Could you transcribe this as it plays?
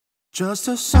Just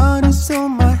the sun is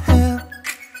on my head,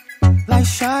 like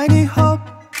shiny hope,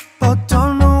 but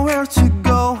don't know where to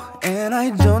go, and I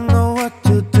don't know what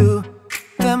to do.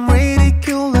 Damn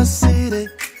ridiculous city,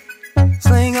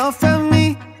 slaying off at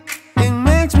me, it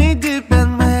makes me deep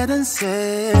and mad and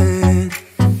sad.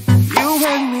 You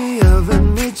wake me up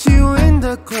and meet you in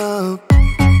the club,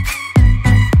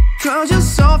 cause your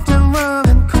soft and warm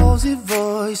and cozy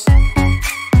voice.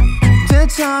 That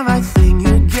time I think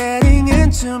you're getting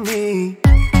into me,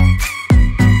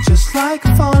 just like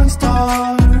a falling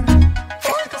star.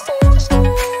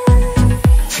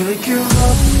 Take you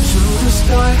up to the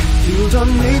sky, you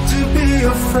don't need to be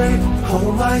afraid.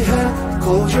 Hold my hand,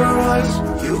 close your eyes,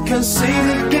 you can see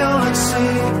the galaxy.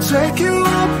 Take you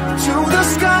up to the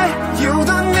sky, you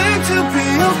don't need to be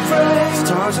afraid.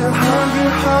 Stars will hug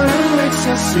your heart and makes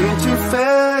us into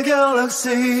fair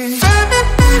galaxy.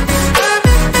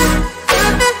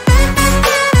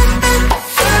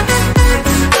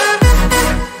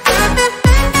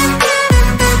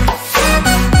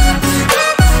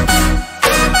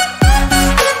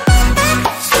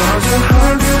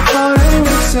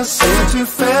 Just into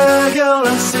fair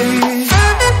galaxy.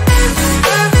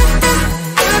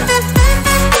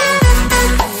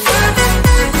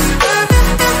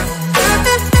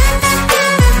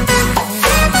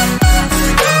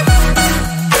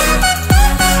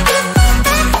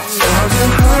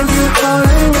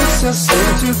 Just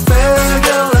into fair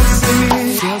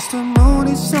galaxy. Just the moon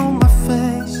is on my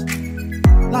face,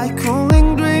 like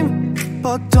cooling dream,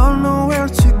 but don't know where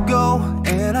to go,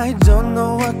 and I don't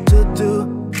know what to do.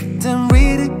 Damn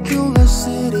ridiculous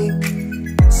city,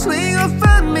 sling up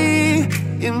at me,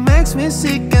 it makes me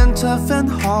sick and tough and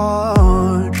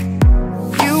hard.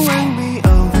 You wake me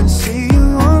up and see you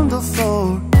on the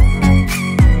floor,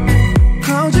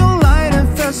 cause your light and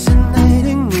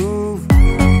fascinating move.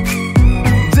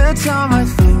 That time I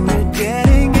think you're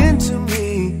getting into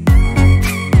me,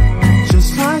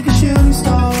 just like a shooting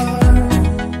star.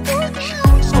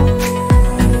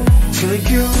 Take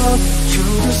you up to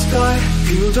the sky,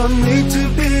 you don't need to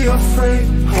be afraid.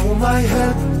 Hold my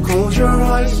hand, close your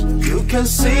eyes, you can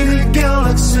see the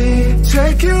galaxy.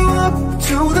 Take you up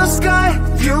to the sky,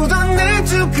 you don't need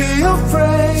to be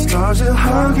afraid. Stars will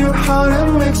hug your heart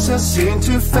and mix us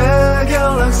into fair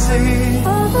galaxy.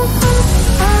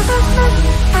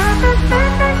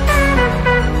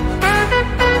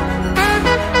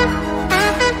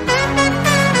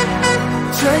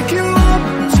 Take you up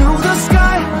to the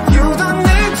sky, you don't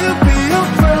need to be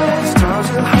afraid. Stars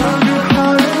will hug your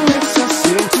heart and mix us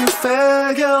into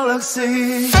fair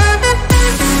galaxy.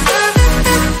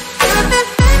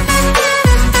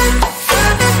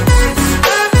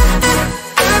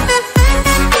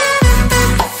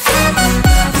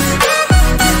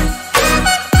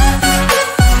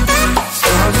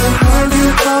 Stars will hug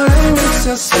your heart and mix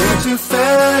us into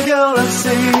fair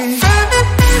galaxy.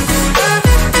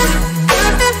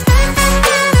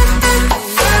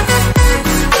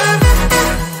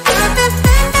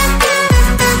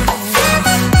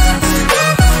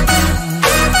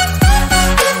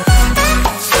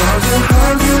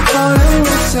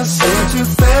 Just into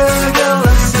fair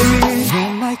galaxy.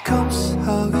 When night comes,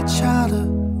 hug each other,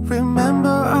 remember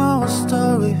our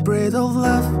story. Breath of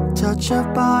love, touch your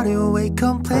body, wake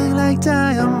up, play like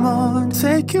diamond.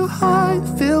 Take you high,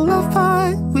 feel the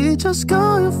fight, we just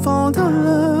going for the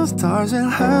love. Stars will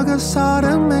hug us hard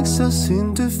and makes us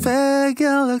into fair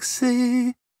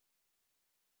galaxy.